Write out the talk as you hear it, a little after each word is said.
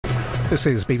This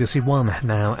is BBC One,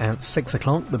 now at 6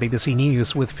 o'clock, the BBC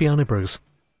News with Fiona Bruce.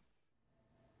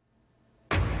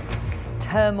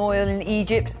 Turmoil in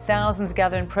Egypt, thousands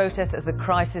gather in protest as the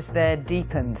crisis there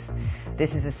deepens.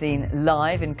 This is the scene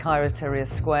live in Cairo's Tahrir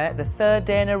Square, the third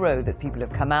day in a row that people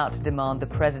have come out to demand the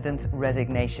president's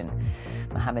resignation.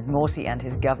 Mohamed Morsi and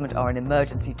his government are in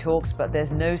emergency talks, but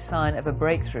there's no sign of a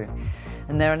breakthrough.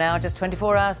 And there are now just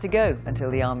 24 hours to go until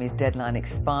the army's deadline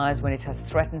expires, when it has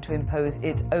threatened to impose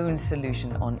its own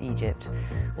solution on Egypt.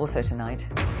 Also tonight,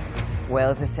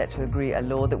 Wales is set to agree a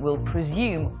law that will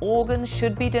presume organs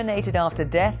should be donated after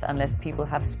death unless people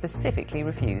have specifically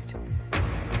refused.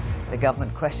 The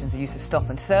government questions the use of stop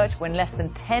and search when less than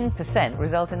 10%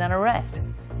 result in an arrest.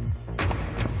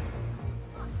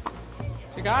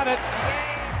 She got it.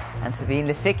 And Sabine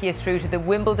Lisicki is through to the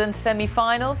Wimbledon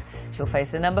semi-finals. She'll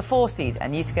face the number 4 seed,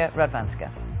 Agnieszka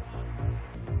Radwanska.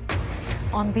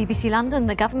 On BBC London,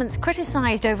 the government's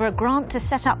criticised over a grant to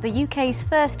set up the UK's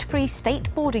first free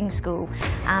state boarding school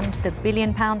and the £1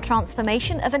 billion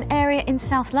transformation of an area in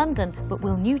South London. But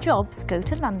will new jobs go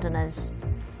to Londoners?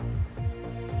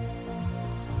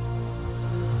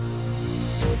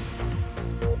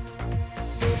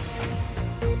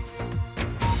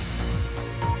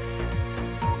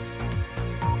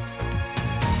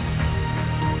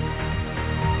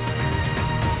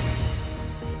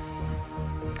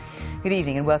 Good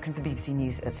evening and welcome to the BBC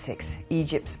News at 6.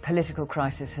 Egypt's political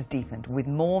crisis has deepened, with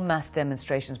more mass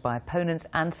demonstrations by opponents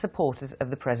and supporters of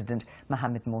the president,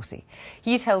 Mohamed Morsi.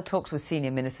 He's held talks with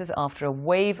senior ministers after a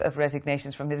wave of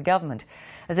resignations from his government,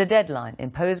 as a deadline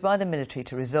imposed by the military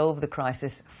to resolve the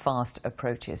crisis fast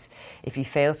approaches. If he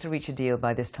fails to reach a deal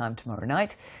by this time tomorrow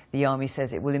night, the army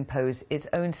says it will impose its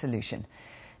own solution.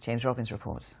 James Robbins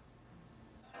reports.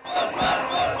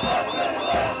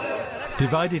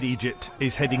 Divided Egypt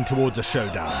is heading towards a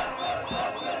showdown.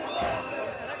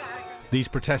 These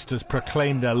protesters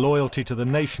proclaim their loyalty to the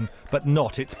nation, but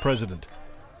not its president.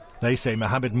 They say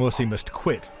Mohamed Morsi must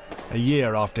quit, a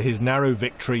year after his narrow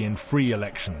victory in free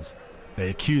elections.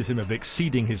 They accuse him of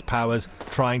exceeding his powers,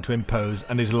 trying to impose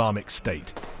an Islamic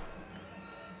state.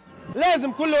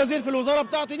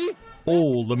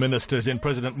 All the ministers in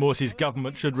President Morsi's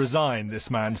government should resign, this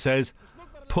man says.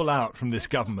 Pull out from this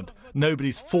government.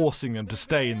 Nobody's forcing them to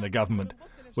stay in the government.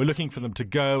 We're looking for them to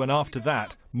go, and after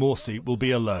that, Morsi will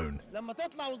be alone.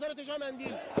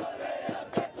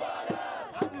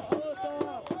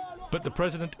 But the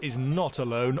president is not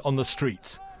alone on the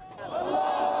streets.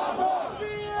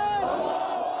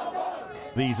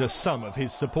 These are some of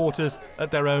his supporters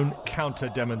at their own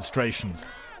counter-demonstrations,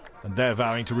 and they're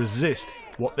vowing to resist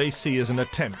what they see as an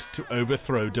attempt to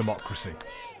overthrow democracy.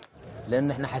 We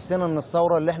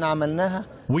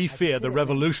fear the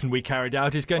revolution we carried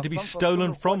out is going to be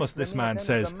stolen from us, this man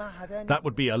says. That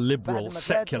would be a liberal,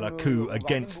 secular coup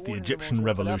against the Egyptian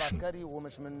revolution.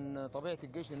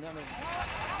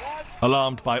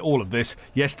 Alarmed by all of this,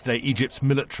 yesterday Egypt's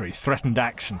military threatened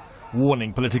action,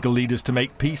 warning political leaders to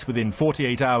make peace within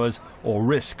 48 hours or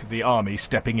risk the army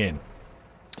stepping in.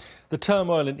 The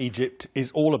turmoil in Egypt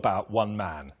is all about one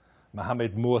man,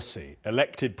 Mohamed Morsi,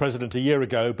 elected president a year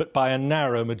ago, but by a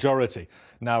narrow majority,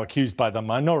 now accused by the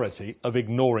minority of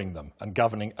ignoring them and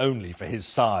governing only for his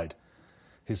side.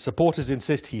 His supporters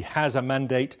insist he has a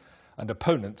mandate, and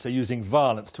opponents are using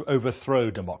violence to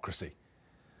overthrow democracy.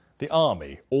 The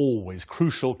army, always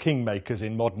crucial kingmakers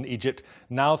in modern Egypt,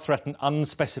 now threaten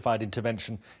unspecified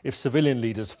intervention if civilian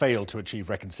leaders fail to achieve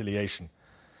reconciliation.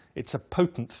 It's a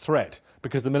potent threat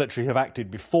because the military have acted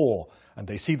before, and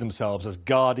they see themselves as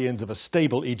guardians of a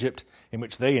stable Egypt in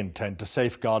which they intend to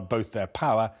safeguard both their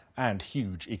power and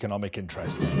huge economic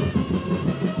interests.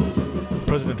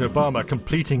 President Obama,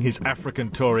 completing his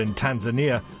African tour in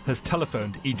Tanzania, has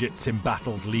telephoned Egypt's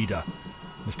embattled leader.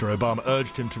 Mr. Obama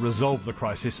urged him to resolve the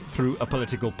crisis through a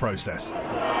political process.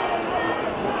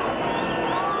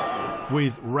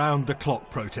 With round-the-clock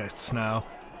protests now,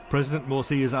 President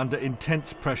Morsi is under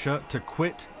intense pressure to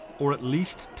quit, or at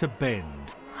least to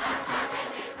bend.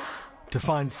 To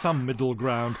find some middle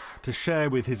ground to share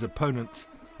with his opponents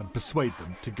and persuade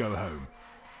them to go home.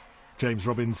 James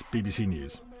Robbins, BBC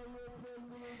News.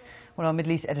 Well, our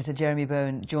Middle East editor Jeremy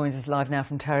Bowen joins us live now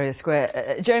from Tahrir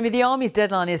Square. Jeremy, the army's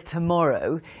deadline is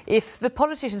tomorrow. If the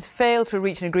politicians fail to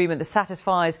reach an agreement that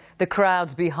satisfies the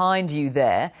crowds behind you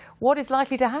there, what is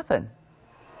likely to happen?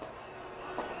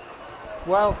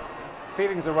 Well,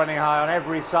 feelings are running high on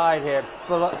every side here.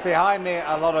 Behind me,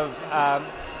 a lot of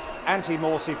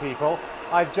anti-Morsi people.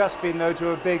 I've just been, though, to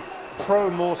a big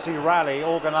pro-Morsi rally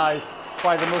organised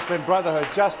by the Muslim Brotherhood.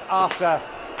 Just after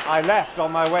I left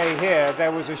on my way here,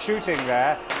 there was a shooting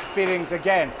there. Feelings,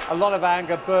 again, a lot of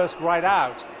anger burst right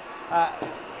out.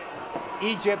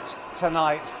 Egypt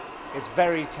tonight is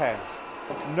very tense.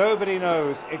 Nobody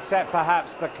knows, except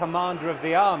perhaps the commander of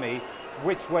the army,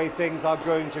 which way things are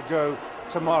going to go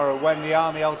tomorrow when the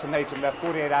army ultimatum, their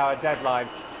 48-hour deadline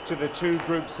to the two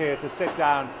groups here to sit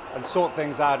down and sort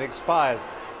things out, expires.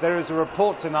 There is a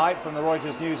report tonight from the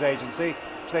Reuters news agency,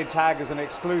 which they tag as an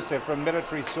exclusive from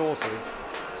military sources,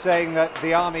 saying that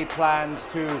the army plans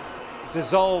to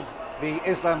dissolve the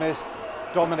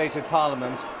Islamist-dominated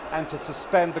parliament and to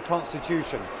suspend the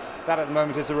constitution. That at the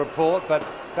moment is a report, but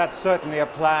that's certainly a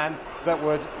plan that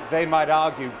would, they might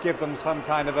argue, give them some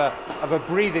kind of a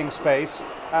breathing space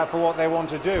for what they want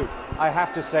to do. I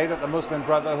have to say that the Muslim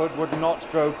Brotherhood would not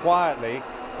go quietly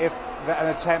if an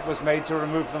attempt was made to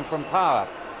remove them from power.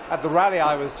 At the rally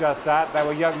I was just at, there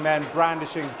were young men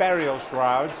brandishing burial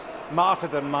shrouds,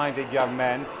 martyrdom-minded young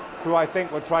men, who I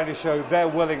think were trying to show their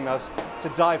willingness to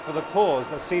die for the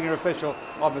cause. A senior official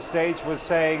on the stage was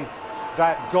saying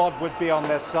that God would be on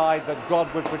their side, that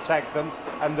God would protect them,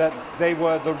 and that they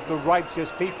were the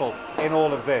righteous people in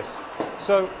all of this.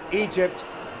 So Egypt,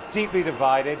 deeply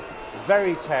divided,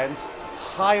 very tense,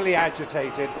 highly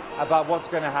agitated about what's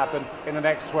going to happen in the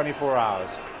next 24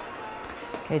 hours.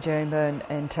 Okay, Jerry Byrne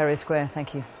in Tahrir Square,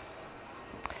 thank you.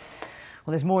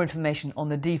 Well, there's more information on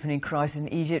the deepening crisis in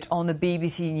Egypt on the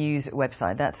BBC News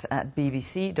website. That's at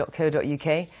bbc.co.uk/Egypt.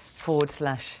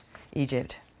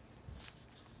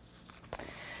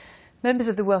 Members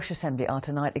of the Welsh Assembly are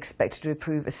tonight expected to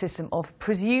approve a system of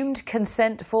presumed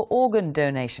consent for organ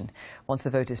donation. Once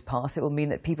the vote is passed, it will mean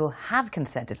that people have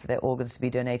consented for their organs to be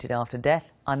donated after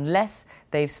death, unless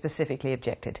they've specifically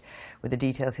objected. With the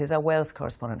details, here's our Wales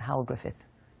correspondent, Howell Griffith.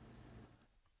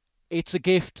 It's a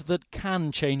gift that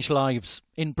can change lives.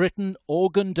 In Britain,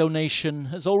 organ donation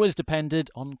has always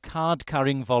depended on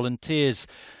card-carrying volunteers.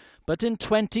 But in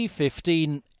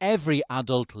 2015, every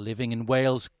adult living in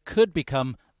Wales could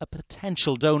become a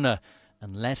potential donor,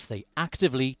 unless they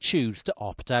actively choose to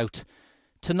opt out.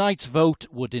 Tonight's vote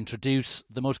would introduce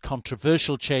the most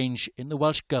controversial change in the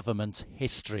Welsh Government's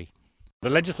history. The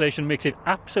legislation makes it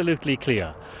absolutely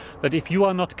clear that if you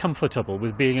are not comfortable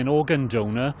with being an organ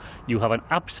donor, you have an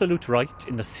absolute right,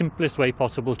 in the simplest way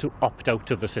possible, to opt out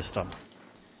of the system.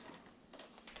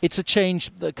 It's a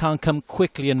change that can't come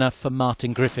quickly enough for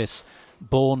Martin Griffiths.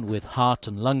 Born with heart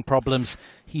and lung problems,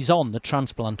 he's on the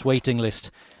transplant waiting list.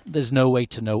 There's no way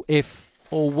to know if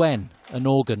or when an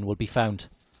organ will be found.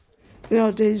 There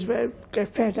are days where I get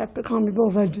fed up, I can't be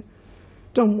bothered,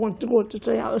 don't want to go to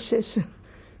dialysis, and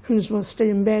just want to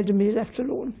stay in bed and be left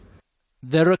alone.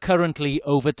 There are currently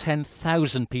over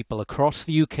 10,000 people across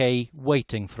the UK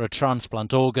waiting for a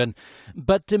transplant organ,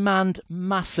 but demand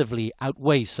massively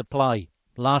outweighs supply.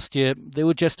 Last year, there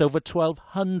were just over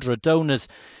 1,200 donors.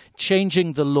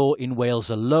 Changing the law in Wales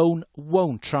alone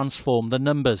won't transform the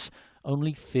numbers.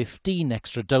 Only 15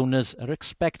 extra donors are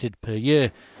expected per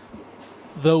year.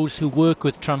 Those who work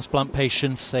with transplant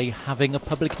patients say having a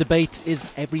public debate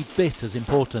is every bit as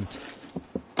important.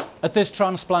 At this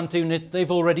transplant unit,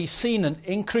 they've already seen an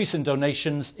increase in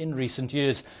donations in recent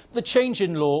years. The change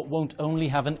in law won't only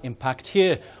have an impact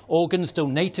here. Organs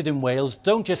donated in Wales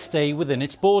don't just stay within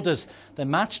its borders. They're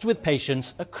matched with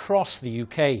patients across the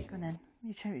UK. Go on then.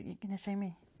 You're going to show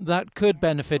me. That could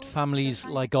benefit families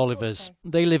like Oliver's.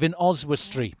 They live in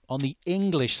Oswestry, on the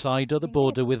English side of the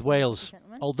border with Wales.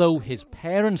 Although his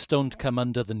parents don't come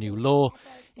under the new law,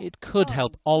 it could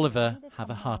help Oliver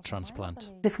have a heart transplant.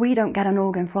 If we don't get an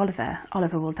organ for Oliver,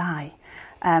 Oliver will die.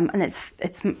 And it's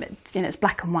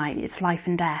black and white, it's life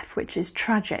and death, which is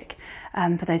tragic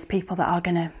for those people that are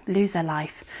going to lose their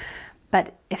life.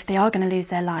 But if they are going to lose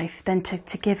their life, then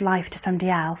to give life to somebody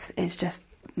else is just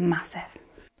massive.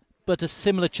 But a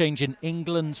similar change in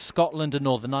England, Scotland and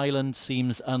Northern Ireland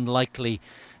seems unlikely.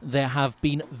 There have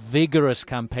been vigorous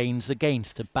campaigns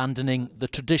against abandoning the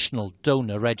traditional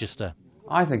donor register.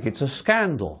 I think it's a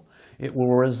scandal. It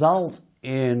will result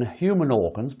in human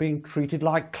organs being treated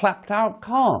like clapped-out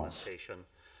cars.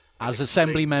 As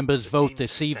Assembly members vote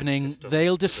this evening,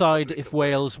 they'll decide if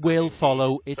Wales will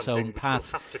follow its own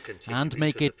path and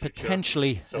make it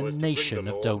potentially a nation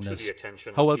of donors.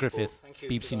 Howell Griffith,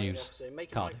 BBC News,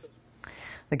 Cardiff.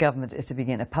 The government is to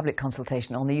begin a public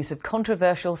consultation on the use of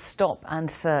controversial stop and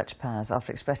search powers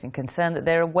after expressing concern that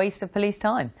they're a waste of police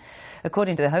time.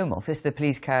 According to the Home Office, the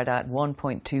police carried out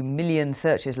 1.2 million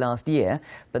searches last year,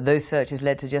 but those searches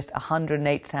led to just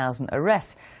 108,000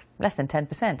 arrests, less than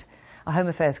 10%. Our Home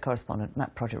Affairs correspondent,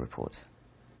 Matt Prodger, reports.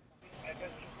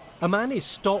 A man is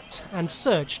stopped and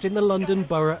searched in the London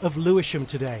borough of Lewisham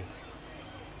today.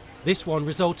 This one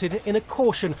resulted in a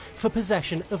caution for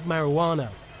possession of marijuana.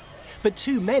 But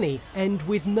too many end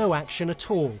with no action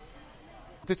at all.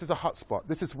 This is a hotspot.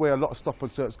 This is where a lot of stop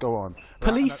and search go on.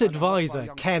 Police advisor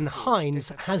Ken Hines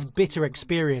has bitter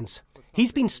experience.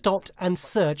 He's been stopped and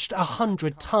searched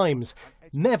 100 times,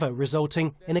 never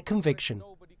resulting in a conviction.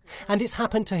 And it's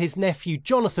happened to his nephew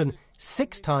Jonathan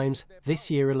 6 times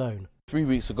this year alone. 3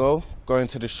 weeks ago, going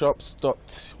to the shop,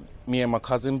 stopped me and my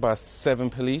cousin by 7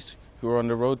 police who were on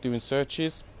the road doing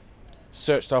searches,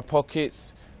 searched our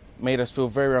pockets, made us feel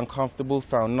very uncomfortable,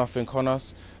 found nothing on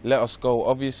us, let us go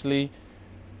obviously,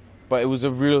 but it was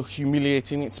a real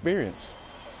humiliating experience.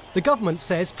 The government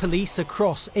says police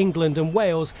across England and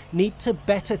Wales need to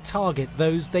better target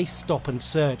those they stop and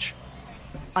search.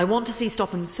 I want to see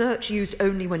stop and search used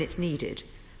only when it's needed.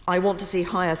 I want to see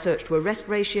higher search to arrest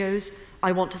ratios.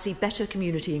 I want to see better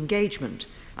community engagement.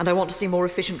 And I want to see more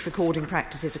efficient recording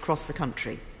practices across the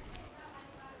country.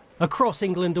 Across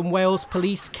England and Wales,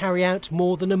 police carry out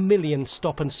more than 1 million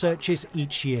stop and searches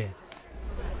each year.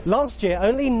 Last year,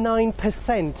 only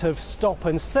 9% of stop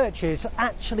and searches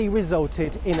actually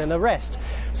resulted in an arrest.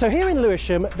 So here in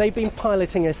Lewisham, they've been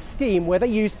piloting a scheme where they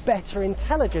use better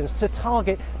intelligence to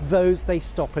target those they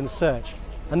stop and search.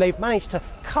 And they've managed to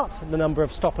cut the number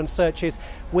of stop and searches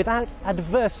without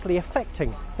adversely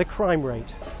affecting the crime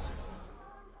rate.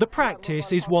 The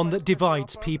practice is one that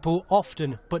divides people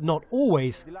often, but not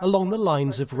always, along the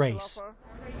lines of race.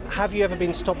 Have you ever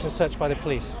been stopped and searched by the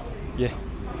police? Yeah.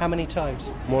 How many times?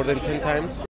 More than 10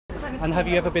 times. And have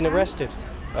you ever been arrested?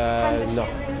 No.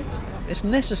 It's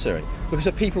necessary because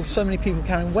of people, so many people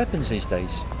carrying weapons these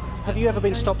days. Have you ever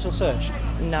been stopped and searched?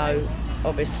 No,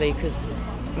 obviously, because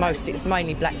it's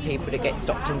mainly black people that get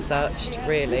stopped and searched,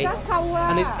 really.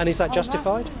 And is that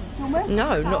justified?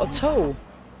 No, not at all.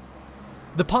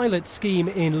 The pilot scheme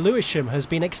in Lewisham has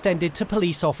been extended to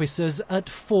police officers at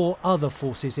 4 other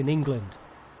forces in England.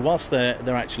 Whilst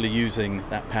they're actually using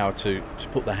that power to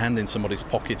put their hand in somebody's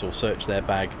pocket or search their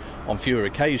bag on fewer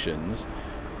occasions,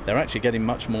 they're actually getting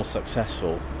much more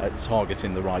successful at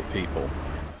targeting the right people.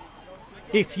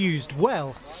 If used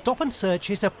well, stop and search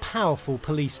is a powerful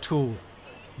police tool.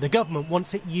 The government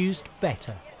wants it used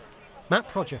better. Matt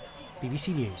Prodger,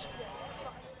 BBC News.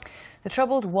 The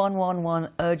troubled 111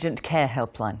 urgent care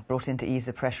helpline, brought in to ease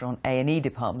the pressure on A&E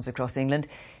departments across England,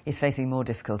 is facing more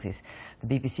difficulties. The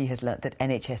BBC has learnt that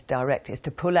NHS Direct is to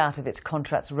pull out of its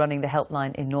contracts running the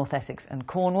helpline in North Essex and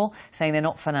Cornwall, saying they're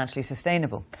not financially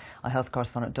sustainable. Our health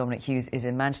correspondent Dominic Hughes is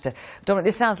in Manchester. Dominic,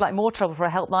 this sounds like more trouble for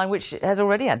a helpline which has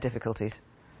already had difficulties.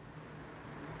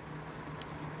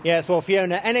 Yes, well,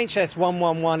 Fiona, NHS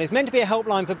 111 is meant to be a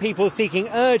helpline for people seeking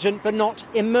urgent but not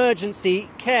emergency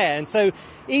care. And so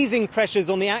easing pressures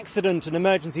on the accident and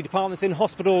emergency departments in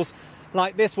hospitals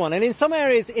like this one. And in some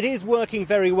areas it is working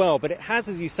very well, but it has,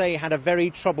 as you say, had a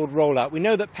very troubled rollout. We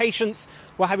know that patients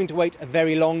were having to wait a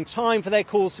very long time for their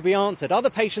calls to be answered. Other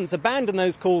patients abandoned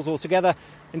those calls altogether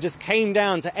and just came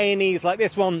down to A&Es like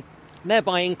this one,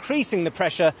 thereby increasing the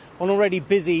pressure on already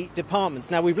busy departments.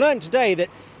 Now, we've learned today that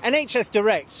NHS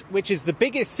Direct, which is the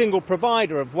biggest single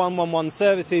provider of 111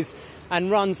 services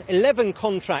and runs 11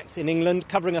 contracts in England,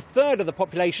 covering 1/3 of the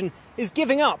population, is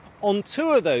giving up on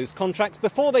 2 of those contracts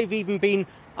before they've even been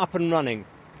up and running.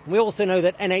 We also know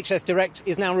that NHS Direct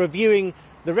is now reviewing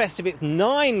the rest of its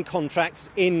 9 contracts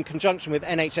in conjunction with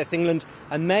NHS England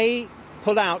and may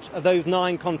pull out of those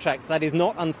 9 contracts. That is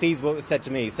not unfeasible, it was said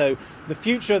to me. So the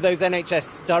future of those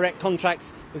NHS Direct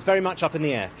contracts is very much up in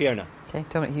the air. Fiona. OK,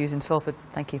 Dominic Hughes in Salford,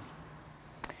 thank you.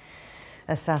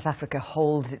 As South Africa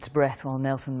holds its breath while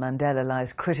Nelson Mandela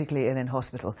lies critically ill in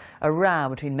hospital, a row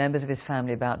between members of his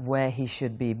family about where he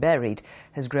should be buried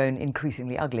has grown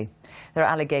increasingly ugly. There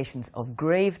are allegations of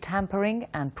grave tampering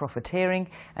and profiteering,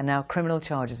 and now criminal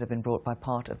charges have been brought by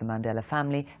part of the Mandela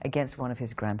family against one of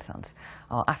his grandsons.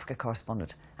 Our Africa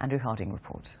correspondent Andrew Harding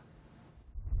reports.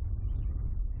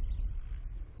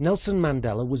 Nelson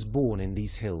Mandela was born in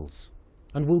these hills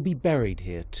and will be buried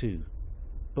here too.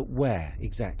 But where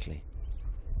exactly?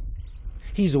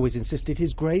 He's always insisted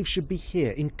his grave should be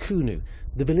here in Kunu,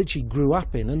 the village he grew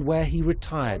up in and where he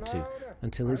retired to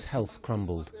until his health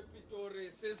crumbled.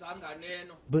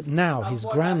 But now his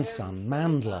grandson,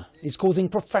 Mandla, is causing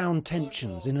profound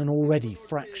tensions in an already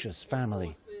fractious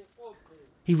family.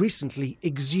 He recently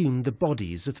exhumed the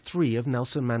bodies of 3 of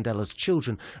Nelson Mandela's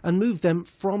children and moved them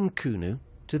from Kunu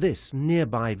to this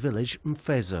nearby village,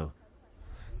 Mfezo.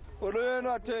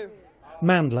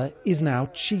 Mandla is now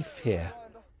chief here.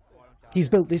 He's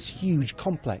built this huge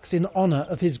complex in honour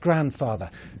of his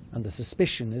grandfather, and the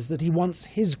suspicion is that he wants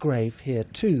his grave here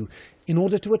too, in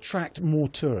order to attract more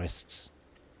tourists.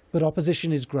 But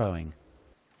opposition is growing.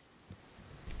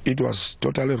 It was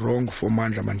totally wrong for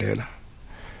Mandla Mandela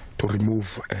to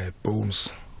remove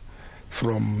bones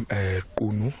from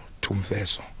Kunu to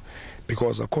umveso,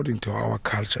 because according to our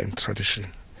culture and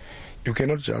tradition, you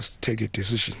cannot just take a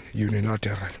decision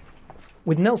unilaterally.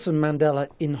 With Nelson Mandela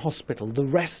in hospital, the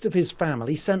rest of his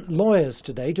family sent lawyers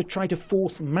today to try to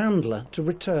force Mandela to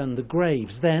return the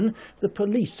graves. Then the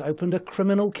police opened a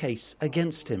criminal case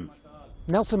against him.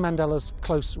 Nelson Mandela's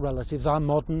close relatives are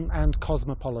modern and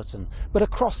cosmopolitan, but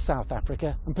across South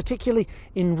Africa, and particularly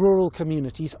in rural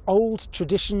communities, old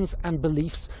traditions and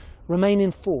beliefs remain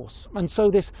in force, and so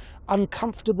this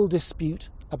uncomfortable dispute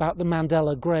about the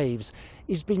Mandela graves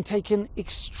is being taken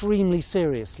extremely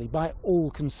seriously by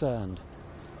all concerned.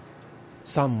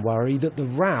 Some worry that the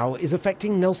row is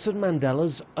affecting Nelson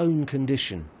Mandela's own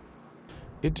condition.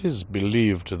 It is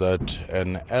believed that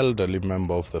an elderly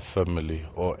member of the family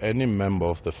or any member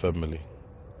of the family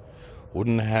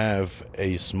wouldn't have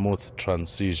a smooth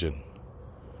transition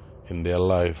in their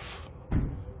life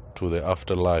to the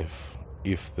afterlife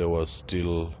if there was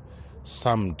still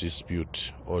some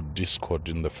dispute or discord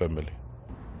in the family.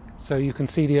 So you can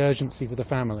see the urgency for the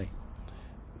family?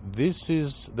 This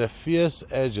is the fierce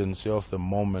urgency of the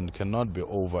moment cannot be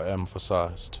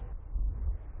overemphasized.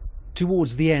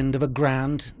 Towards the end of a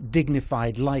grand,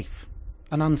 dignified life,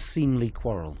 an unseemly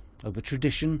quarrel over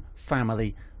tradition,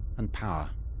 family and power.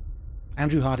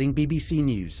 Andrew Harding, BBC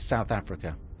News, South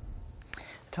Africa.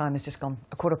 Time has just gone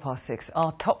 6:15.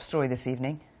 Our top story this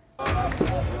evening.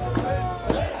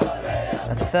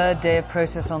 A third day of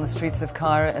protests on the streets of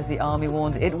Cairo as the army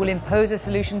warns it will impose a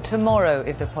solution tomorrow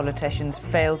if the politicians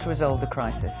fail to resolve the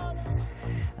crisis.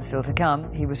 And still to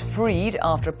come, he was freed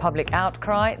after a public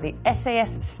outcry. The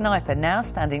SAS sniper now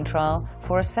standing trial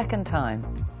for a second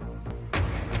time.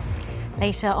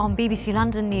 Later on BBC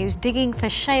London News, digging for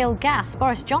shale gas.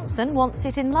 Boris Johnson wants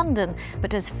it in London,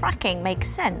 but does fracking make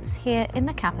sense here in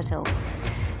the capital?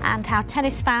 And how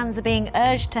tennis fans are being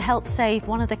urged to help save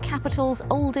one of the capital's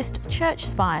oldest church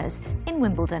spires in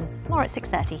Wimbledon. More at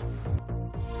 6:30.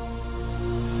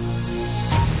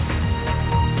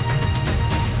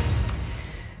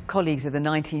 Colleagues of the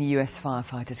 19 US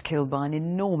firefighters killed by an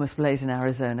enormous blaze in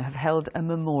Arizona have held a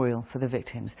memorial for the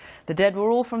victims. The dead were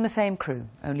all from the same crew.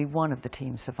 Only one of the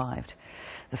team survived.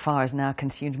 The fire has now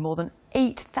consumed more than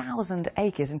 8,000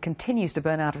 acres and continues to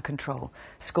burn out of control.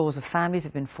 Scores of families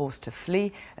have been forced to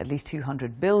flee. At least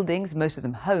 200 buildings, most of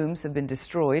them homes, have been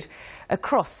destroyed.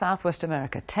 Across Southwest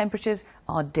America, temperatures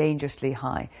are dangerously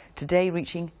high, today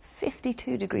reaching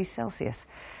 52 degrees Celsius.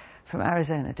 From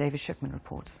Arizona, David Schuckman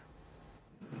reports.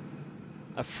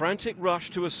 A frantic rush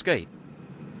to escape.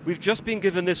 We've just been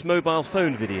given this mobile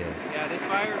phone video. Yeah, this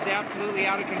fire is absolutely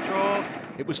out of control.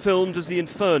 It was filmed as the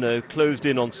inferno closed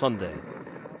in on Sunday.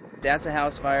 That's a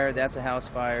house fire, that's a house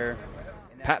fire.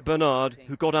 Pat Bernard,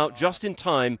 who got out just in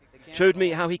time, showed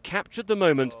me how he captured the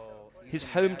moment his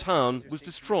hometown was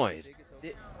destroyed.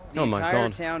 The oh my entire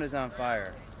God. town is on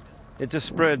fire. It just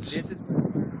spreads.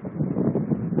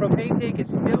 Propane tank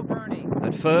is still burning.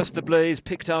 At first, the blaze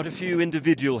picked out a few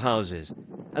individual houses,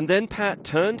 and then Pat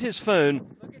turned his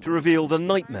phone to reveal the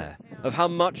nightmare of how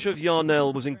much of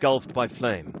Yarnell was engulfed by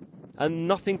flame, and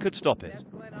nothing could stop it.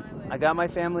 I got my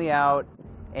family out,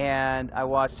 and I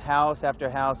watched house after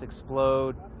house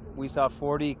explode. We saw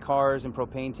 40 cars and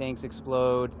propane tanks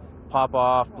explode, pop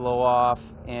off, blow off,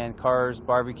 and cars,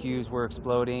 barbecues were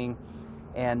exploding.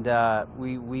 And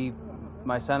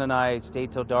my son and I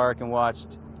stayed till dark and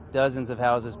watched dozens of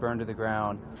houses burn to the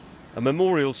ground. A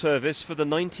memorial service for the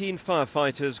 19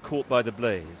 firefighters caught by the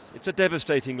blaze. It's a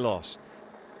devastating loss.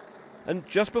 And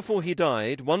just before he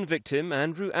died, one victim,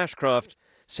 Andrew Ashcraft,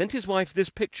 sent his wife this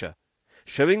picture,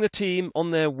 showing the team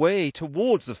on their way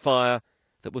towards the fire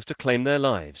that was to claim their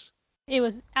lives. It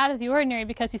was out of the ordinary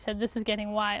because he said this is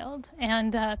getting wild,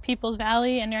 and People's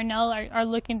Valley and Yarnell are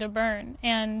looking to burn.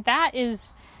 And that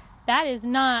is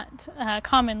not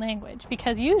common language,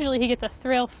 because usually he gets a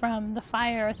thrill from the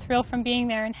fire, a thrill from being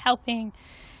there and helping.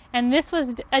 And this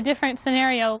was a different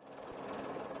scenario.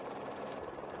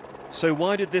 So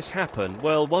why did this happen?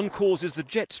 Well, one cause is the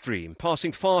jet stream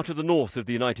passing far to the north of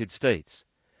the United States.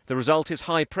 The result is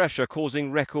high pressure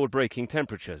causing record-breaking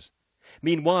temperatures.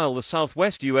 Meanwhile, the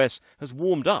southwest US has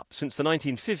warmed up since the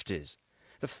 1950s.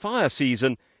 The fire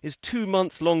season is 2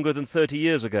 months longer than 30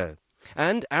 years ago.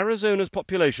 And Arizona's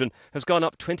population has gone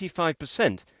up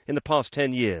 25% in the past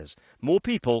 10 years. More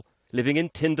people living in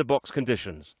tinderbox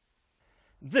conditions.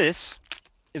 This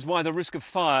is why the risk of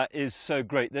fire is so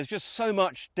great. There's just so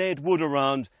much dead wood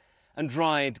around and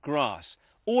dried grass.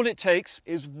 All it takes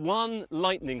is one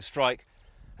lightning strike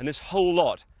and this whole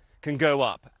lot can go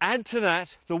up. Add to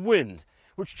that the wind,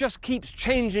 which just keeps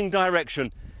changing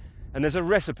direction, and there's a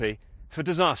recipe for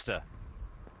disaster.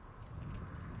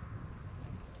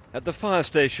 At the fire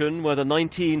station where the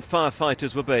 19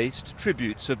 firefighters were based,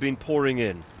 tributes have been pouring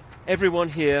in. Everyone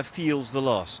here feels the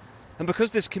loss. And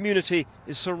because this community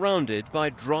is surrounded by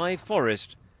dry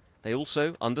forest, they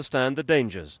also understand the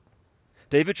dangers.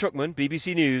 David Schuckman,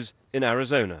 BBC News in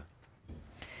Arizona.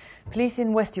 Police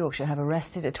in West Yorkshire have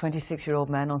arrested a 26-year-old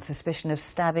man on suspicion of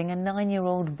stabbing a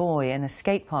 9-year-old boy in a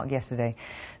skate park yesterday.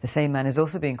 The same man is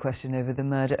also being questioned over the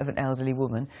murder of an elderly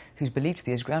woman who's believed to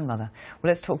be his grandmother. Well,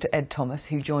 let's talk to Ed Thomas,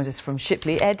 who joins us from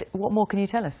Shipley. Ed, what more can you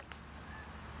tell us?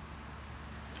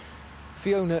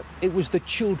 Fiona, it was the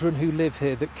children who live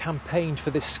here that campaigned for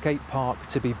this skate park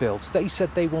to be built. They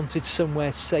said they wanted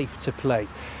somewhere safe to play.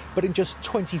 But in just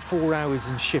 24 hours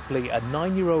in Shipley, a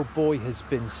 9-year-old boy has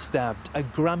been stabbed, a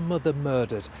grandmother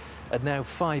murdered, and now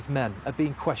 5 men are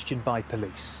being questioned by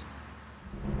police.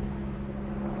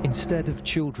 Instead of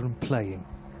children playing,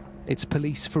 it's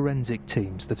police forensic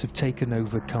teams that have taken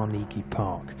over Carnegie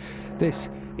Park. This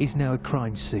is now a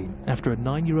crime scene after a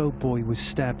 9-year-old boy was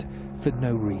stabbed for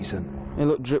no reason. He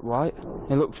looked drip white.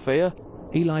 He looked fear.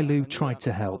 Eli Liu tried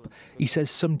to help. He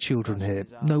says some children here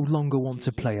no longer want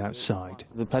to play outside.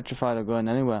 They're petrified of going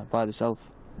anywhere by themselves.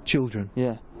 Children?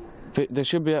 Yeah. They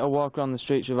should be able to walk around the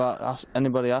streets without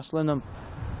anybody hassling them.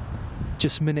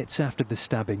 Just minutes after the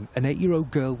stabbing, an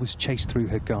 8-year-old girl was chased through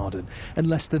her garden, and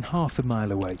less than half a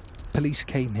mile away, police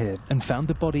came here and found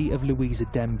the body of Louisa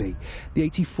Denby. The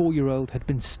 84-year-old had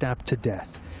been stabbed to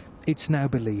death. It's now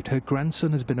believed her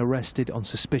grandson has been arrested on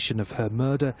suspicion of her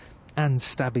murder and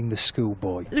stabbing the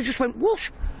schoolboy. They just went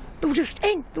whoosh. They were just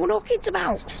in. There were no kids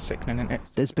about. It's just sickening, isn't it?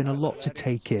 There's been a lot to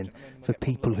take in for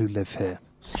people who live here.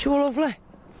 She was lovely.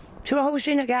 She was always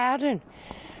in a garden.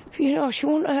 You know, she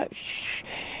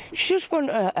just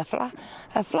wanted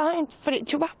a flying for it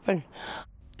to happen.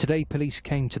 Today, police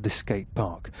came to the skate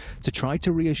park to try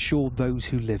to reassure those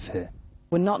who live here.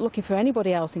 We're not looking for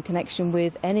anybody else in connection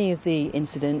with any of the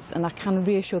incidents, and I can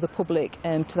reassure the public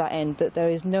to that end that there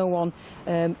is no one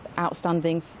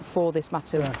outstanding for this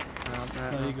matter.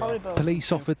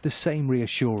 Police offered the same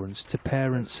reassurance to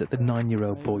parents at the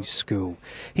 9-year-old boy's school.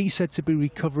 He's said to be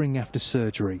recovering after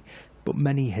surgery, but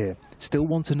many here still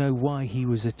want to know why he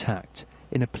was attacked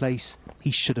in a place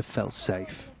he should have felt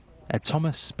safe. Ed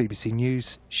Thomas, BBC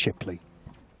News, Shipley.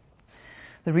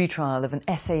 The retrial of an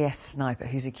SAS sniper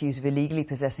who's accused of illegally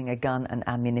possessing a gun and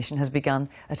ammunition has begun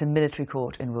at a military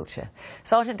court in Wiltshire.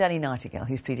 Sergeant Danny Nightingale,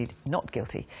 who's pleaded not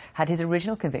guilty, had his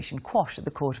original conviction quashed at the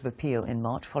Court of Appeal in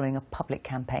March following a public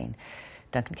campaign.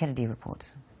 Duncan Kennedy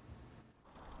reports.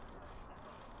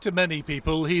 To many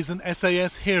people, he's an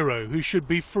SAS hero who should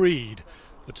be freed.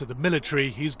 But to the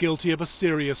military, he's guilty of a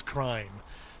serious crime.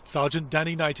 Sergeant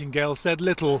Danny Nightingale said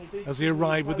little as he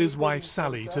arrived with his wife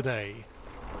Sally today.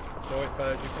 Sorry,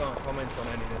 Ferg, you can't comment on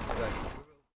anything today.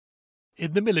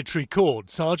 In the military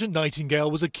court, Sergeant Nightingale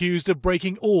was accused of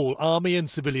breaking all army and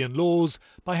civilian laws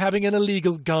by having an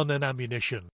illegal gun and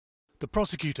ammunition. The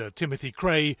prosecutor, Timothy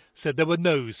Cray, said there were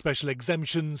no special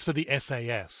exemptions for the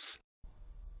SAS.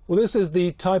 Well, this is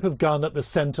the type of gun at the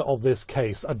centre of this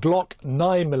case, a Glock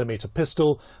 9mm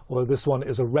pistol, although this one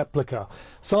is a replica.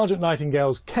 Sergeant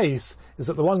Nightingale's case is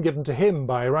that the one given to him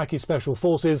by Iraqi Special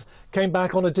Forces came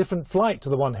back on a different flight to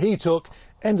the one he took,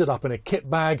 ended up in a kit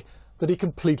bag that he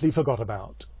completely forgot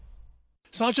about.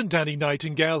 Sergeant Danny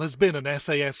Nightingale has been an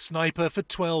SAS sniper for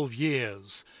 12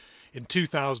 years. In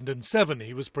 2007,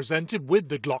 he was presented with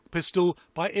the Glock pistol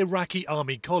by Iraqi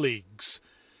army colleagues.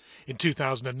 In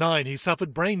 2009, he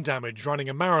suffered brain damage running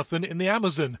a marathon in the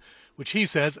Amazon, which he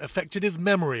says affected his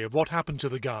memory of what happened to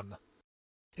the gun.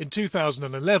 In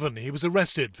 2011, he was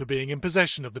arrested for being in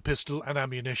possession of the pistol and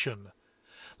ammunition.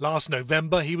 Last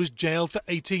November, he was jailed for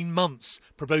 18 months,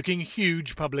 provoking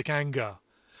huge public anger.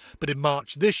 But in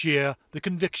March this year, the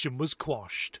conviction was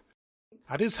quashed.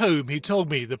 At his home, he told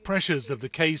me the pressures of the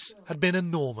case had been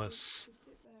enormous.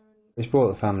 It's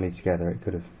brought the family together. It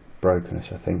could have broken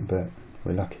us, I think, but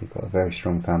we're lucky we've got a very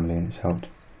strong family and it's helped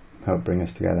bring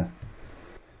us together.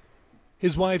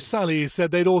 His wife Sally said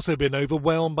they'd also been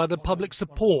overwhelmed by the public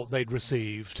support they'd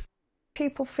received.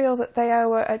 People feel that they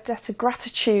owe a debt of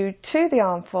gratitude to the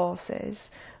armed forces,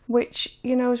 which,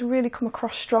 you know, has really come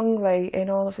across strongly in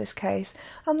all of this case,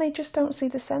 and they just don't see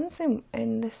the sense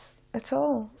in this at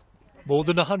all. More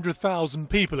than 100,000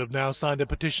 people have now signed a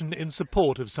petition in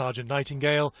support of Sergeant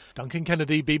Nightingale. Duncan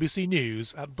Kennedy, BBC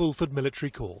News at Bulford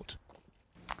Military Court.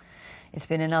 It's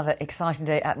been another exciting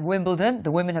day at Wimbledon.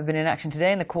 The women have been in action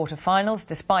today in the quarter-finals,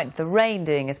 despite the rain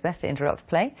doing its best to interrupt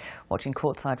play. Watching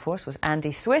courtside for us was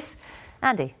Andy Swiss.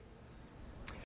 Andy,